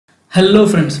Hello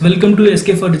friends, welcome to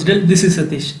SK4Digital. This is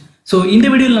Satish. So இந்த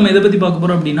வீடியோல நம்ம எதை பத்தி பார்க்க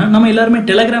போறோம் அப்படினா நம்ம எல்லாரும்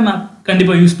Telegram app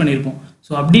கண்டிப்பா யூஸ் பண்ணிருப்போம்.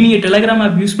 So அப்படி நீங்க Telegram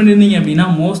app யூஸ் பண்ணிருந்தீங்க அப்படினா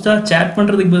மோஸ்டா chat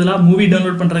பண்றதுக்கு பதிலா மூவி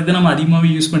டவுன்லோட் பண்றதுக்கு நம்ம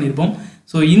அதிகமாவே யூஸ் பண்ணிருப்போம்.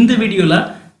 So இந்த வீடியோல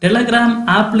Telegram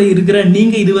appல இருக்கிற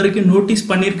நீங்க இதுவரைக்கும் நோட்டீஸ்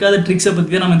பண்ணிருக்காத ட்ரிக்ஸை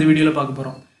பத்தி தான் நம்ம இந்த வீடியோல பார்க்க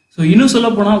போறோம். So இன்னும்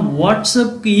சொல்ல போனா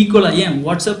வாட்ஸ்அப்க்கு ஈக்குவலா ஏன்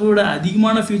வாட்ஸ்அப்போட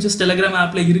அதிகமான ஃபீச்சர்ஸ் Telegram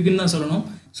appல இருக்குன்னு தான் சொல்லணும்.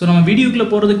 So நம்ம வீடியோக்குள்ள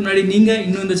போறதுக்கு முன்னாடி நீங்க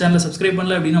இன்னும் இந்த சேனலை சப்ஸ்கிரைப்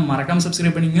பண்ணல அப்படினா மறக்காம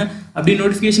சப்ஸ்கிரைப் பண்ணுங்க. அப்படியே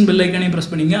நோட்டிஃபிகேஷன் பெல் ஐகானையும் பிரஸ்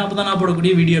பண்ணுங்க. அப்பதான் நான்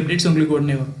போடக்கூடிய வீடியோ அப்டேட்ஸ் உங்களுக்கு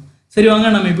உடனே வரும். சரி வாங்க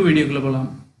நம்ம இப்போ வீடியோக்குள்ள போலாம்.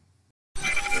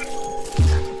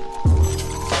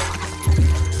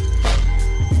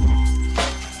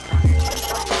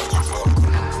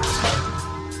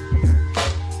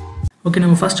 ஓகே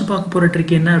நம்ம ஃபர்ஸ்ட் பார்க்க போற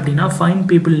ட்ரிக் என்ன அப்படினா find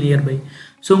people nearby.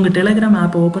 So உங்க Telegram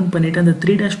app ஓபன் பண்ணிட்டு அந்த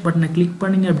 3 dash பட்டனை கிளிக்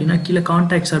பண்ணீங்க அப்படினா கீழ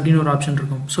contacts அப்படின ஒரு ஆப்ஷன்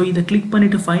இருக்கும். So இத கிளிக்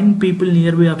பண்ணிட்டு find people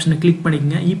nearby ஆப்ஷனை கிளிக்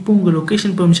பண்ணிக்கங்க. இப்போ உங்க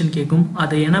லொகேஷன் பெர்மிஷன் கேக்கும்.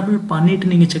 அதை எனேபிள்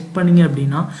பண்ணிட்டு நீங்க செக் பண்ணீங்க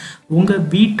அப்படினா உங்க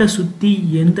வீட்டை சுத்தி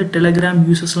எந்த Telegram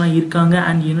யூசர்ஸ்லாம் இருக்காங்க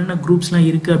and என்னென்ன குரூப்ஸ்லாம்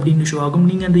இருக்கு அப்படினு ஷோ ஆகும்.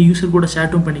 நீங்க அந்த யூசர் கூட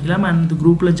சாட்டும் பண்ணிக்கலாம் and அந்த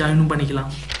குரூப்ல ஜாயினும்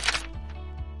பண்ணிக்கலாம்.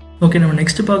 ஓகே நம்ம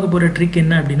நெக்ஸ்ட் பார்க்க போற ட்ரிக்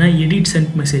என்ன அப்படினா எடிட்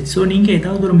சென்ட் மெசேஜ். ஸோ நீங்க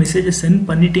ஏதாவது ஒரு மெசேஜை சென்ட்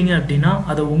பண்ணிட்டீங்க அப்படின்னா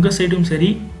அதை உங்க சைடும் சரி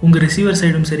உங்க ரிசீவர்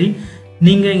சைடும் சரி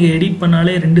நீங்க இங்க எடிட்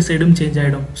பண்ணாலே ரெண்டு சைடும் சேஞ்ச்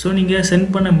ஆயிடும். ஸோ நீங்க சென்ட்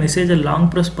பண்ண மெசேஜை லாங்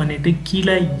ப்ரெஸ் பண்ணிட்டு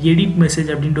கீழே எடிட்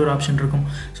மெசேஜ் அப்படின்ற ஒரு ஆப்ஷன் இருக்கும்.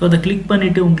 ஸோ அதை கிளிக்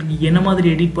பண்ணிட்டு உங்களுக்கு என்ன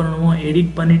மாதிரி எடிட் பண்ணணுமோ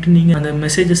எடிட் பண்ணிட்டு நீங்க அந்த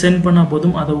மெசேஜை சென்ட் பண்ணா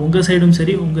போதும் அதை உங்க சைடும்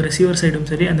சரி உங்க ரிசீவர்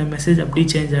சைடும் சரி அந்த மெசேஜ் அப்படியே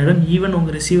சேஞ்ச் ஆயிடும். ஈவன்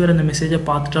உங்க ரிசீவர் அந்த மெசேஜை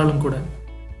பார்த்துட்டாலும் கூட.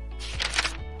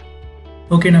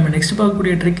 ஓகே நம்ம நெக்ஸ்ட்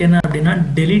பார்க்கக்கூடிய ட்ரிக் என்ன அப்படின்னா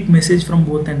delete message from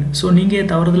both end. So நீங்கள்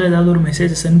தவறுதல ஏதாவது ஒரு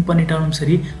மெசேஜை சென்ட் பண்ணிட்டாலும்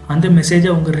சரி அந்த மெசேஜை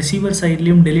உங்கள் ரிசீவர்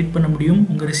சைட்லேயும் delete பண்ண முடியும்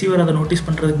உங்கள் ரிசீவர் அதை நோட்டீஸ்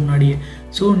பண்ணுறதுக்கு முன்னாடியே.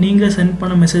 ஸோ நீங்கள் சென்ட்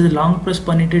பண்ண மெசேஜ் லாங் ப்ரெஸ்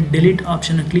பண்ணிவிட்டு delete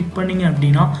ஆப்ஷனை கிளிக் பண்ணிங்க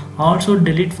அப்படின்னா also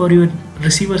delete for your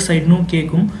receiver சைட்னும்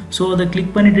கேட்கும். ஸோ அதை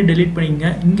கிளிக் பண்ணிவிட்டு delete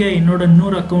பண்ணிங்க. இங்கே என்னோட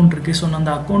இன்னொரு அக்கௌண்ட் இருக்குது. ஸோ நான்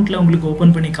அந்த அக்கௌண்ட்டில் உங்களுக்கு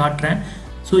ஓப்பன் பண்ணி காட்டுறேன்.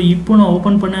 ஸோ இப்போ நான்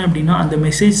ஓப்பன் பண்ணேன் அப்படின்னா அந்த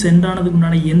மெசேஜ் சென்ட் ஆனதுக்கு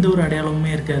முன்னாடி எந்த ஒரு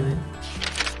அடையாளமுமே இருக்காது.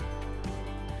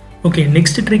 ஓகே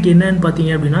நெக்ஸ்ட் ட்ரிக் என்னன்னு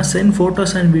பார்த்தீங்க அப்படின்னா send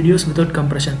photos and videos without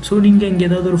compression. So நீங்கள் இங்கே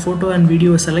ஏதாவது ஒரு ஃபோட்டோ அண்ட்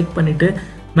வீடியோவை செலக்ட் பண்ணிவிட்டு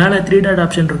மேலே 3 டாட்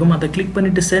ஆப்ஷன் இருக்கும். அதை கிளிக்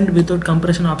பண்ணிவிட்டு சென்ட் வித்வுட்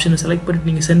கம்ப்ரெஷன் ஆப்ஷனை செலக்ட் பண்ணிட்டு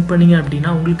நீங்கள் சென்ட் பண்ணிங்க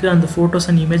அப்படின்னா உங்களுக்கு அந்த photos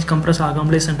and image compress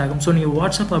ஆகாமலே send ஆகும். ஸோ நீங்கள்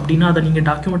வாட்ஸ்அப் அப்படின்னா அதை நீங்கள்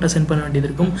டாக்குமெண்ட்டாக சென்ட் பண்ண வேண்டியது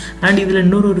இருக்கும். அண்ட் இதில்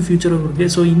இன்னொரு ஃபியூச்சரும் இருக்குது.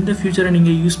 ஸோ இந்த ஃபியூச்சரை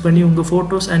நீங்கள் யூஸ் பண்ணி உங்கள்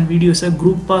ஃபோட்டோஸ் அண்ட் வீடியோஸை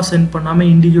குரூப்பாக சென்ட்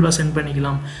பண்ணாமல் இண்டிவிஜுவலாக சென்ட்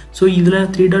பண்ணிக்கலாம். ஸோ இதில்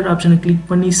 3 டாட் ஆப்ஷனை கிளிக்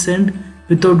பண்ணி சென்ட்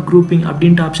வித்தவுட் குரூப்பிங்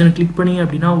அப்படின்ற ஆப்ஷனை கிளிக் பண்ணீங்க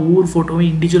அப்படின்னா ஒவ்வொரு ஃபோட்டோவும்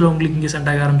இண்டிவிஜுவலாக உங்களுக்கு இங்கே சென்ட்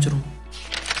ஆக ஆரம்பிச்சிடும்.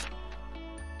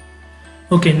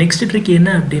 ஓகே நெக்ஸ்ட் ட்ரிக் என்ன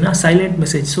அப்படின்னா சைலண்ட்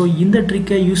மெசேஜ். ஸோ இந்த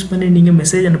ட்ரிக்கை யூஸ் பண்ணி நீங்கள்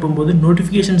மெசேஜ் அனுப்பும்போது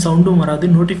நோட்டிஃபிகேஷன் சவுண்டும் வராது,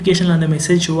 நோட்டிஃபிகேஷனில் அந்த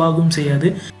மெசேஜ் ஷோ ஆகவும் செய்யாது.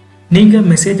 நீங்கள்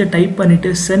மெசேஜை டைப்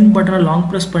பண்ணிவிட்டு சென்ட் பட்டனை லாங்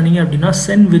ப்ரெஸ் பண்ணீங்க அப்படின்னா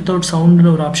சென்ட் வித்தவுட்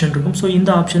சவுண்டுன்னு ஒரு ஆப்ஷன் இருக்கும். ஸோ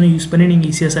இந்த ஆப்ஷனை யூஸ் பண்ணி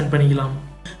நீங்கள் ஈஸியாக சென்ட் பண்ணிக்கலாம்.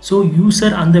 ஸோ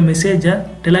யூசர் அந்த மெசேஜை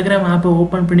டெலகிராம் ஆப்பை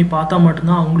ஓப்பன் பண்ணி பார்த்தா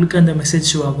மட்டும்தான் அவங்களுக்கு அந்த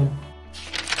மெசேஜ் ஷோ ஆகும்.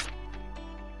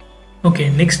 ஓகே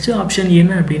நெக்ஸ்ட் ஆப்ஷன்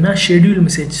என்ன அப்படின்னா ஷெட்யூல்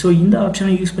மெசேஜ். ஸோ இந்த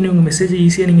ஆப்ஷனை யூஸ் பண்ணி உங்கள் மெசேஜை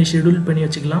ஈஸியாக நீங்கள் ஷெட்யூல் பண்ணி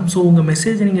வச்சுக்கலாம். ஸோ உங்கள்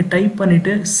மெசேஜை நீங்கள் டைப்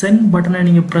பண்ணிவிட்டு சென்ட் பட்டனை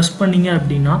நீங்கள் ப்ரெஸ் பண்ணீங்க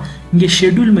அப்படின்னா இங்கே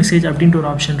ஷெட்யூல் மெசேஜ் அப்படின்ற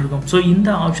ஒரு ஆப்ஷன் இருக்கும். ஸோ இந்த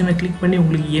ஆப்ஷனை கிளிக் பண்ணி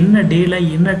உங்களுக்கு என்ன டேயில்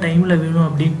என்ன டைமில் வேணும்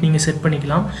அப்படின்ட்டு நீங்கள் செட்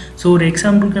பண்ணிக்கலாம். ஸோ ஒரு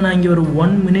எக்ஸாம்பிளுக்கு நான் இங்கே ஒரு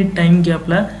 1 minute டைம்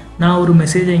கேப்பில் நான் ஒரு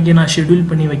மெசேஜை இங்கே நான் ஷெட்யூல்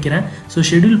பண்ணி வைக்கிறேன். ஸோ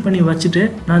ஷெட்யூல் பண்ணி வச்சுட்டு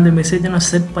நான் அந்த மெசேஜை நான்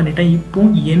செட் பண்ணிட்டேன். இப்போ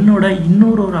என்னோட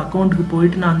இன்னொரு அக்கௌண்ட்டுக்கு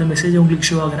போயிட்டு நான் அந்த மெசேஜை உங்களுக்கு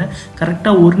ஷோ ஆகிறேன்.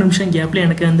 கரெக்டாக 1 நிமிஷம் கேப்பில்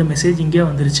எனக்கு அந்த மெசேஜ் இங்கே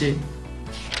வந்துருச்சு.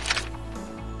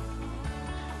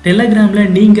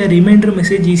 டெலகிராமில் நீங்கள் ரிமைண்டர்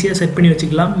மெசேஜ் ஈஸியாக செட் பண்ணி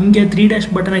வச்சுக்கலாம். இங்கே 3 dash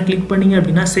பட்டனை கிளிக் பண்ணிங்க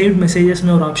அப்படின்னா சேவ்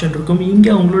மெசேஜஸ்னு ஒரு ஆப்ஷன் இருக்கும்.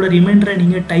 இங்கே உங்களோட ரிமைண்டரை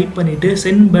நீங்கள் டைப் பண்ணிவிட்டு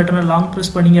சென்ட் பட்டனை லாங்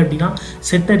ப்ரெஸ் பண்ணிங்க அப்படின்னா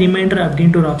செட் ரிமைண்டர்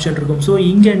அப்படின்ட்டு ஒரு ஆப்ஷன் இருக்கும். ஸோ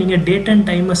இங்கே நீங்கள் டேட் அண்ட்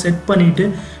டைமை செட் பண்ணிவிட்டு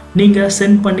நீங்கள்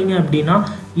சென்ட் பண்ணிங்க அப்படின்னா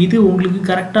இது உங்களுக்கு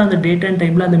கரெக்டாக அந்த டேட் அண்ட்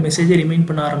டைமில் அந்த மெசேஜை ரிமைண்ட்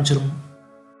பண்ண ஆரம்பிச்சிடும்.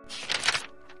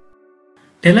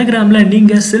 டெலகிராமில்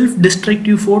நீங்கள் self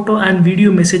destructive photo and video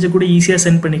மெசேஜை கூட ஈஸியாக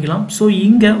சென்ட் பண்ணிக்கலாம். ஸோ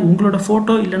இங்கே உங்களோட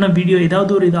ஃபோட்டோ இல்லைனா வீடியோ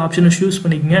ஏதாவது ஒரு ஆப்ஷனை சூஸ்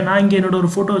பண்ணிக்கோங்க. நான் இங்கே என்னோட ஒரு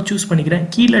ஃபோட்டோவை சூஸ் பண்ணிக்கிறேன்.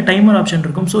 கீழே டைமர் ஆப்ஷன்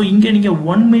இருக்கும். ஸோ இங்கே நீங்கள்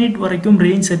 1 minute வரைக்கும்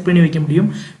ரேஞ்ச் செட் பண்ணி வைக்க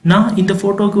முடியும். நான் இந்த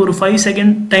ஃபோட்டோவுக்கு ஒரு 5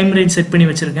 second டைம் ரேஞ்ச் செட் பண்ணி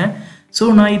வச்சுருக்கேன். ஸோ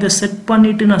நான் இதை செட்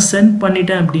பண்ணிவிட்டு நான் சென்ட்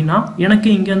பண்ணிட்டேன் அப்படின்னா எனக்கு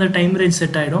இங்கே அந்த டைம் ரேஞ்ச்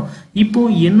செட் ஆகிடும்.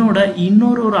 இப்போது என்னோட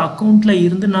இன்னொரு அக்கௌண்ட்டில்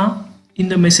இருந்து நான்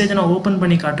இந்த மெசேஜை நான் ஓப்பன்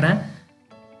பண்ணி காட்டுறேன்.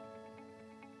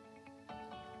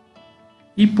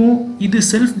 இப்போ இது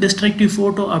செல்ஃப் டிஸ்ட்ரக்டிவ்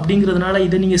ஃபோட்டோ அப்படிங்கிறதுனால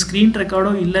இதை நீங்கள் ஸ்க்ரீன்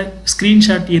ரெக்கார்டோ இல்லை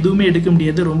ஸ்க்ரீன்ஷாட் எதுவுமே எடுக்க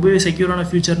முடியாது. ரொம்பவே செக்யூரான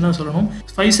ஃபியூச்சர்னு சொல்லணும்.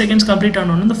 5 seconds கம்ப்ளீட்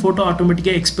ஆனோன்னு இந்த ஃபோட்டோ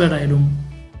ஆட்டோமேட்டிக்காக எக்ஸ்பயர் ஆகிடும்.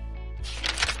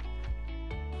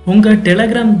 உங்கள்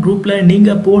டெலகிராம் குரூப்பில்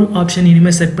நீங்கள் போல் ஆப்ஷன்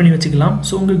இனிமேல் செட் பண்ணி வச்சுக்கலாம்.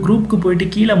 ஸோ உங்கள் குரூப்புக்கு போயிட்டு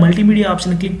கீழே மல்டிமீடியா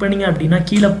ஆப்ஷனை கிளிக் பண்ணிங்க அப்படின்னா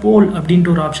கீழே போல்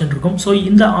அப்படின்ட்டு ஒரு ஆப்ஷன் இருக்கும். ஸோ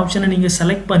இந்த ஆப்ஷனை நீங்கள்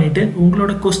செலக்ட் பண்ணிவிட்டு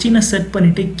உங்களோட கொஸ்டினை செட்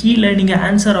பண்ணிவிட்டு கீழே நீங்கள்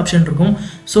ஆன்சர் ஆப்ஷன் இருக்கும்.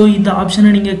 ஸோ இந்த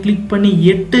ஆப்ஷனை நீங்கள் கிளிக் பண்ணி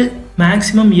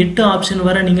மேக்ஸிமம் 8 ஆப்ஷன்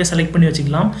வரை நீங்கள் செலக்ட் பண்ணி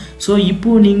வச்சுக்கலாம். ஸோ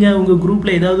இப்போது நீங்கள் உங்கள்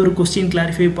குரூப்பில் ஏதாவது ஒரு கொஸ்டின்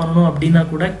கிளாரிஃபை பண்ணணும் அப்படின்னா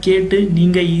கூட கேட்டு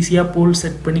நீங்கள் ஈஸியாக போல்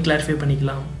செட் பண்ணி கிளாரிஃபை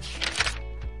பண்ணிக்கலாம்.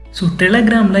 ஸோ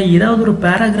டெலகிராமில் ஏதாவது ஒரு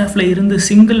பேராகிராஃபில் இருந்து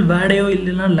சிங்கிள் வேர்டையோ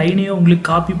இல்லைன்னா லைனையோ உங்களுக்கு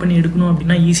காப்பி பண்ணி எடுக்கணும்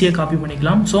அப்படின்னா ஈஸியாக காப்பி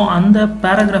பண்ணிக்கலாம். ஸோ அந்த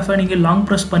பேராகிராஃபை நீங்கள் லாங்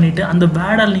ப்ரெஸ் பண்ணிவிட்டு அந்த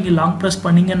வேர்டால் நீங்கள் லாங் ப்ரெஸ்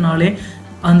பண்ணிங்கன்னாலே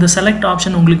அந்த செலக்ட்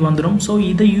ஆப்ஷன் உங்களுக்கு வந்துடும். ஸோ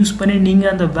இதை யூஸ் பண்ணி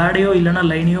நீங்கள் அந்த வேர்டையோ இல்லைனா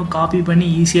லைனையோ காப்பி பண்ணி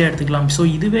ஈஸியாக எடுத்துக்கலாம். ஸோ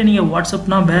இதுவே நீங்கள்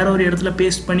வாட்ஸ்அப்னா வேற ஒரு இடத்துல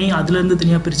பேஸ்ட் பண்ணி அதுலேருந்து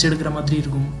தனியாக பிரித்து எடுக்கிற மாதிரி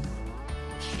இருக்கும்.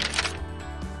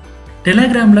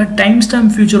 டெலகிராமில் டைம்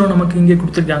ஸ்டாம்ப் ஃபியூச்சரும் நமக்கு இங்கே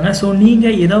கொடுத்துருக்காங்க. ஸோ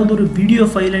நீங்கள் ஏதாவது ஒரு வீடியோ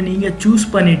ஃபைலை நீங்கள் சூஸ்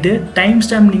பண்ணிவிட்டு டைம்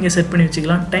ஸ்டாம்ப் நீங்கள் செட் பண்ணி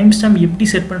வச்சுக்கலாம். டைம் ஸ்டாம்ப் எப்படி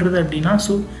செட் பண்ணுறது அப்படின்னா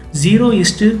ஸோ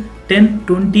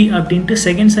 0:10:20 அப்படின்ட்டு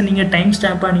செகண்ட்ஸை நீங்கள் டைம்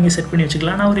ஸ்டாம்ப்பாக நீங்கள் செட் பண்ணி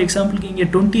வச்சுக்கலாம். நான் ஒரு எக்ஸாம்பிளுக்கு இங்கே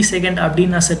 20 செகண்ட்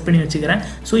அப்படின்னு நான் செட் பண்ணி வச்சுக்கிறேன்.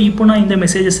 ஸோ இப்போ நான் இந்த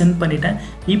மெசேஜை சென்ட் பண்ணிட்டேன்.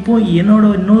 இப்போது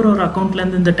இன்னொரு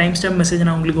அக்கௌண்ட்லேருந்து இந்த டைம் ஸ்டாம்ப் மெசேஜை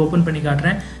நான் உங்களுக்கு ஓப்பன் பண்ணி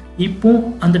காட்டுறேன். இப்போ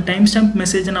அந்த டைம் ஸ்டாம்ப்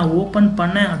மெசேஜை நான் ஓப்பன்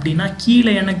பண்ணேன் அப்படின்னா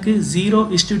கீழே எனக்கு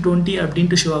 0:20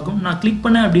 அப்படின்ட்டு ஷோ ஆகும். நான் கிளிக்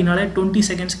பண்ணேன் அப்படின்னாலே 20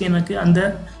 செகண்ட்ஸ்க்கு எனக்கு அந்த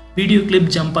வீடியோ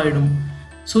கிளிப் ஜம்ப் ஆகிடும்.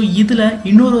 ஸோ இதில்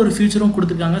இன்னொரு ஃபியூச்சரும்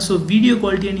கொடுத்துருக்காங்க. ஸோ வீடியோ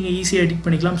குவாலிட்டியை நீங்கள் ஈஸியாக எடிட்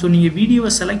பண்ணிக்கலாம். ஸோ நீங்கள் வீடியோவை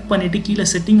செலக்ட் பண்ணிவிட்டு கீழே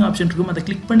செட்டிங் ஆப்ஷன் இருக்கும். அதை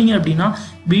கிளிக் பண்ணிங்க அப்படின்னா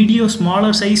video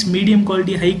smaller size, medium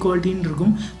quality, high குவாலிட்டின்னு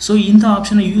இருக்கும். ஸோ இந்த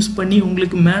ஆப்ஷனை யூஸ் பண்ணி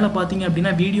உங்களுக்கு மேலே பார்த்தீங்க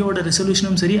அப்படின்னா வீடியோவோட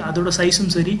ரெசல்யூஷனும் சரி அதோட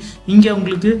சைஸும் சரி இங்கே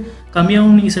உங்களுக்கு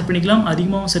கம்மியாகவும் நீங்கள் செட் பண்ணிக்கலாம்,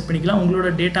 அதிகமாகவும் செட் பண்ணிக்கலாம்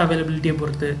உங்களோட டேட்டா அவைலபிலிட்டியை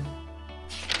பொறுத்து.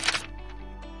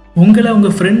 உங்களை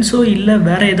உங்கள் ஃப்ரெண்ட்ஸோ இல்லை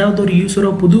வேறு ஏதாவது ஒரு யூஸரோ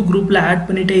புது குரூப்பில் ஆட்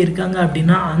பண்ணிகிட்டே இருக்காங்க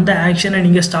அப்படின்னா அந்த ஆக்ஷனை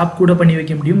நீங்கள் ஸ்டாப் கூட பண்ணி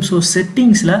வைக்க முடியும். ஸோ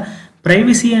செட்டிங்ஸில்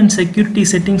ப்ரைவசி அண்ட் செக்யூரிட்டி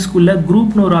செட்டிங்ஸ்குள்ளே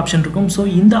குரூப்னு ஒரு ஆப்ஷன் இருக்கும். ஸோ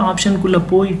இந்த ஆப்ஷனுக்குள்ளே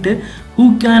போயிட்டு who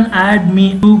can add me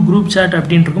to group chat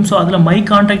அப்படின்னு இருக்கும். ஸோ அதில் மை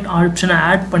கான்டாக்ட் ஆப்ஷனை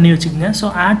ஆட் பண்ணி வச்சுக்கோங்க. ஸோ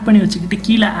ஆட் பண்ணி வச்சுக்கிட்டு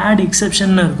கீழே ஆட்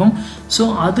எக்ஸெப்ஷன் இருக்கும். ஸோ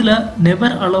அதில்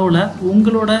நெவர் அலோவில்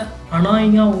உங்களோட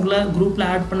அனாயிங்காக உங்களை குரூப்பில்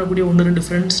ஆட் பண்ணக்கூடிய 1-2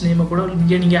 ஃப்ரெண்ட்ஸ் நேமை கூட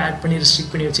இங்கே நீங்கள் ஆட் பண்ணி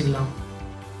ரெஸ்ட்ரிக்ட் பண்ணி வச்சுக்கலாம்.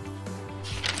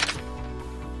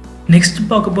 நெக்ஸ்ட்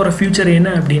பார்க்க போகிற ஃபியூச்சர் என்ன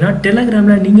அப்படின்னா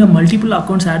டெலகிராமில் நீங்கள் மல்டிபிள்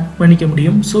அக்கௌண்ட்ஸ் ஆட் பண்ணிக்க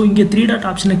முடியும். ஸோ இங்கே 3 டாட்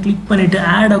ஆப்ஷனை கிளிக் பண்ணிவிட்டு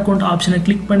ஆட் அக்கௌண்ட் ஆப்ஷனை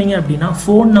கிளிக் பண்ணிங்க அப்படின்னா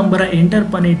ஃபோன் நம்பரை என்டர்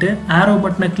பண்ணிவிட்டு ஆரோ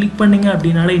பட்டனை கிளிக் பண்ணிங்க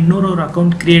அப்படின்னாலே இன்னொரு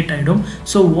அக்கௌண்ட் க்ரியேட் ஆகிடும்.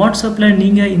 ஸோ வாட்ஸ்அப்பில்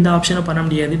நீங்கள் இந்த ஆப்ஷனை பண்ண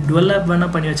முடியாது, டுவெல் ஆப்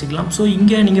வேணால் பண்ணி வச்சுக்கலாம். ஸோ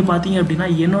இங்கே நீங்கள் பார்த்தீங்க அப்படின்னா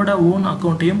என்னோட ஓன்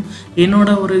அக்கௌண்ட்டையும் என்னோட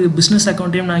ஒரு பிஸ்னஸ்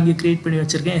அக்கௌண்ட்டையும் நான் இங்கே க்ரியேட் பண்ணி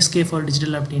வச்சுருக்கேன்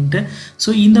SK4Digital அப்படின்ட்டு. ஸோ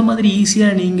இந்த மாதிரி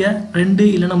ஈஸியாக நீங்கள்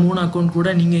 2 இல்லைனா 3 அக்கௌண்ட் கூட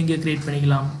நீங்கள் இங்கே க்ரியேட்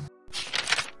பண்ணிக்கலாம்.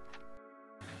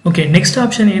 ஓகே, நெக்ஸ்ட்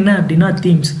ஆப்ஷன் என்ன அப்படின்னா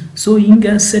தீம்ஸ். ஸோ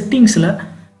இங்கே செட்டிங்ஸில்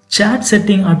சேட்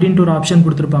செட்டிங் அப்படின்ட்டு ஒரு ஆப்ஷன்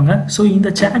கொடுத்துருப்பாங்க. ஸோ இந்த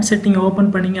சேட் செட்டிங் ஓப்பன்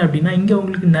பண்ணிங்க அப்படின்னா இங்கே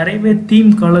உங்களுக்கு நிறையவே தீம்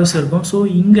கலர்ஸ் இருக்கும். ஸோ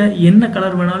இங்கே என்ன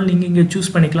கலர் வேணாலும் நீங்கள் இங்கே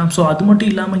சூஸ் பண்ணிக்கலாம். ஸோ அது மட்டும்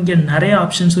இல்லாமல் இங்கே நிறைய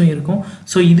ஆப்ஷன்ஸும் இருக்கும்.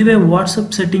 ஸோ இதுவே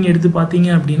வாட்ஸ்அப் செட்டிங் எடுத்து பார்த்தீங்க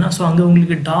அப்படின்னா ஸோ அங்கே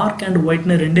உங்களுக்கு டார்க் அண்ட்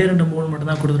ஒயிட்னு 2 மோட்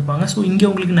மட்டும் தான் கொடுத்துருப்பாங்க. ஸோ இங்கே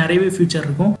உங்களுக்கு நிறையவே ஃபியூச்சர்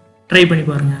இருக்கும், ட்ரை பண்ணி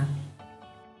பாருங்கள்.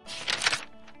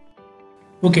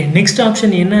 ஓகே, நெக்ஸ்ட்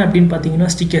ஆப்ஷன் என்ன அப்படின்னு பார்த்தீங்கன்னா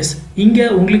ஸ்டிக்கர்ஸ். இங்கே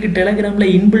உங்களுக்கு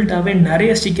டெலகிராமில் இன்பில்ட்டாகவே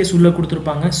நிறைய ஸ்டிக்கர்ஸ் உள்ளே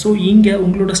கொடுத்துருப்பாங்க. ஸோ இங்கே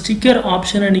உங்களோட ஸ்டிக்கர்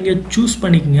ஆப்ஷனை நீங்கள் சூஸ்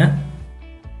பண்ணிக்கோங்க.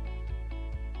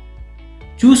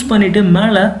 சூஸ் பண்ணிவிட்டு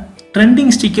மேலே ட்ரெண்டிங்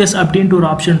ஸ்டிக்கர்ஸ் அப்படின்ட்டு ஒரு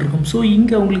ஆப்ஷன் இருக்கும். ஸோ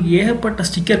இங்கே உங்களுக்கு ஏகப்பட்ட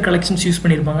ஸ்டிக்கர் கலெக்ஷன்ஸ் யூஸ்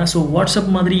பண்ணியிருப்பாங்க. ஸோ வாட்ஸ்அப்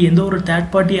மாதிரி எந்த ஒரு தேர்ட்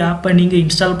பார்ட்டி ஆப்பை நீங்கள்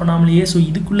இன்ஸ்டால் பண்ணாமலேயே ஸோ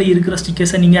இதுக்குள்ளே இருக்கிற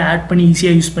ஸ்டிக்கர்ஸை நீங்கள் ஆட் பண்ணி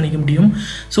ஈஸியாக யூஸ் பண்ணிக்க முடியும்.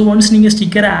 ஸோ ஒன்ஸ் நீங்கள்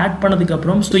ஸ்டிக்கரை ஆட்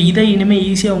பண்ணதுக்கப்புறம் ஸோ இதை இனிமேல்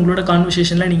ஈஸியாக உங்களோட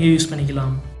கான்வர்சேஷனில் நீங்கள் யூஸ்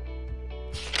பண்ணிக்கலாம்.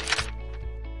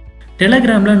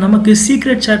 டெலகிராமில் நமக்கு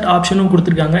சீக்ரெட் சேட் ஆப்ஷனும்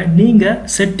கொடுத்துருக்காங்க. நீங்கள்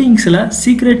செட்டிங்ஸில்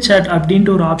சீக்ரெட் சேட்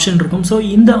அப்படின்ட்டு ஒரு ஆப்ஷன் இருக்கும். ஸோ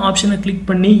இந்த ஆப்ஷனை கிளிக்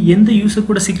பண்ணி எந்த யூஸர்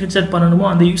கூட சீக்ரெட் சேட் பண்ணணுமோ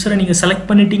அந்த யூஸரை நீங்கள் செலக்ட்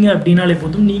பண்ணிட்டீங்க அப்படின்னாலே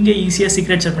போதும், நீங்கள் ஈஸியாக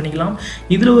சீக்ரெட் சேட் பண்ணிக்கலாம்.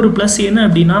 இதில் ஒரு ப்ளஸ் என்ன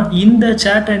அப்படின்னா இந்த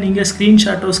சேட்டை நீங்கள்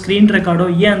ஸ்க்ரீன்ஷாட்டோ ஸ்க்ரீன் ரெக்கார்டோ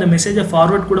ஏன் அந்த மெசேஜை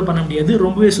ஃபார்வர்ட் கூட பண்ண முடியாது.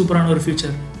 ரொம்பவே சூப்பரான ஒரு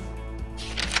ஃபியூச்சர்.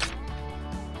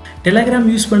 டெலகிராம்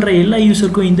யூஸ் பண்ணுற எல்லா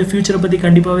யூஸருக்கும் இந்த ஃபியூச்சரை பற்றி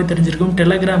கண்டிப்பாகவே தெரிஞ்சிருக்கும்.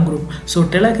 Telegram group. ஸோ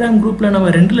டெலகிராம் குரூப்பில் நம்ம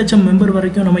 2 லட்சம் மெம்பர்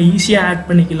வரைக்கும் நம்ம ஈஸியாக ஆட்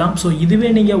பண்ணிக்கலாம். ஸோ இதுவே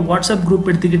நீங்கள் வாட்ஸ்அப் குரூப்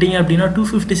எடுத்துக்கிட்டீங்க அப்படின்னா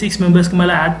 256 மெம்பர்ஸ்க்கு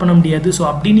மேலே ஆட் பண்ண முடியாது. ஸோ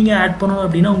அப்படி நீங்கள் ஆட் பண்ணணும்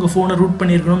அப்படின்னா உங்கள் ஃபோனை ரூட்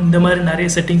பண்ணியிருக்கணும். இந்த மாதிரி நிறைய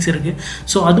செட்டிங்ஸ் இருக்குது.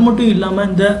 ஸோ அது மட்டும் இல்லாமல்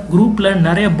இந்த குரூப்பில்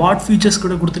நிறைய பாட் ஃபீச்சர்ஸ்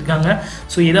கூட கொடுத்துருக்காங்க.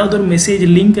 ஸோ ஏதாவது ஒரு மெசேஜ்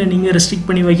லிங்க்கை நீங்கள் ரெஸ்ட்ரிக்ட்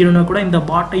பண்ணி வைக்கணும்னா கூட இந்த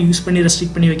பாட்டை யூஸ் பண்ணி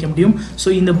ரெஸ்ட்ரிக்ட் பண்ணி வைக்க முடியும். ஸோ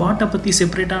இந்த பாட்டை பற்றி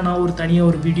செப்பரேட்டாக நான்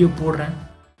தனியாக ஒரு வீடியோ போடுறேன்.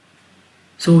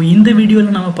 ஸோ இந்த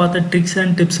வீடியோவில் நம்ம பார்த்த ட்ரிக்ஸ்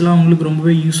அண்ட் டிப்ஸ்லாம் உங்களுக்கு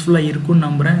ரொம்பவே யூஸ்ஃபுல்லாக இருக்கும்னு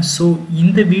நம்புகிறேன். ஸோ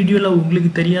இந்த வீடியோவில்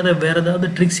உங்களுக்கு தெரியாத வேறு ஏதாவது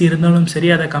ட்ரிக்ஸ் இருந்தாலும் சரி,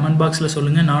 அதை கமெண்ட் பாக்ஸில்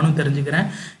சொல்லுங்கள், நானும் தெரிஞ்சுக்கிறேன்.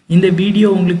 இந்த வீடியோ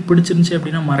உங்களுக்கு பிடிச்சிருந்துச்சி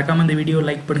அப்படின்னா மறக்காமல் இந்த வீடியோ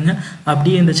லைக் பண்ணுங்கள்,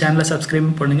 அப்படியே இந்த சேனலை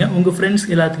சப்ஸ்கிரைப் பண்ணுங்கள். உங்கள் ஃப்ரெண்ட்ஸ்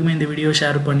எல்லாத்துக்குமே இந்த வீடியோ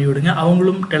ஷேர் பண்ணி விடுங்க,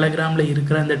 அவங்களும் டெலகிராமில்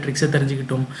இருக்கிற அந்த ட்ரிக்ஸை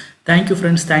தெரிஞ்சுக்கிட்டோம். தேங்க்யூ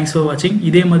ஃப்ரெண்ட்ஸ், தேங்க்ஸ் ஃபார் வாட்சிங்.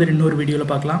 இதே மாதிரி இன்னொரு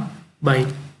வீடியோவில் பார்க்கலாம். பாய்.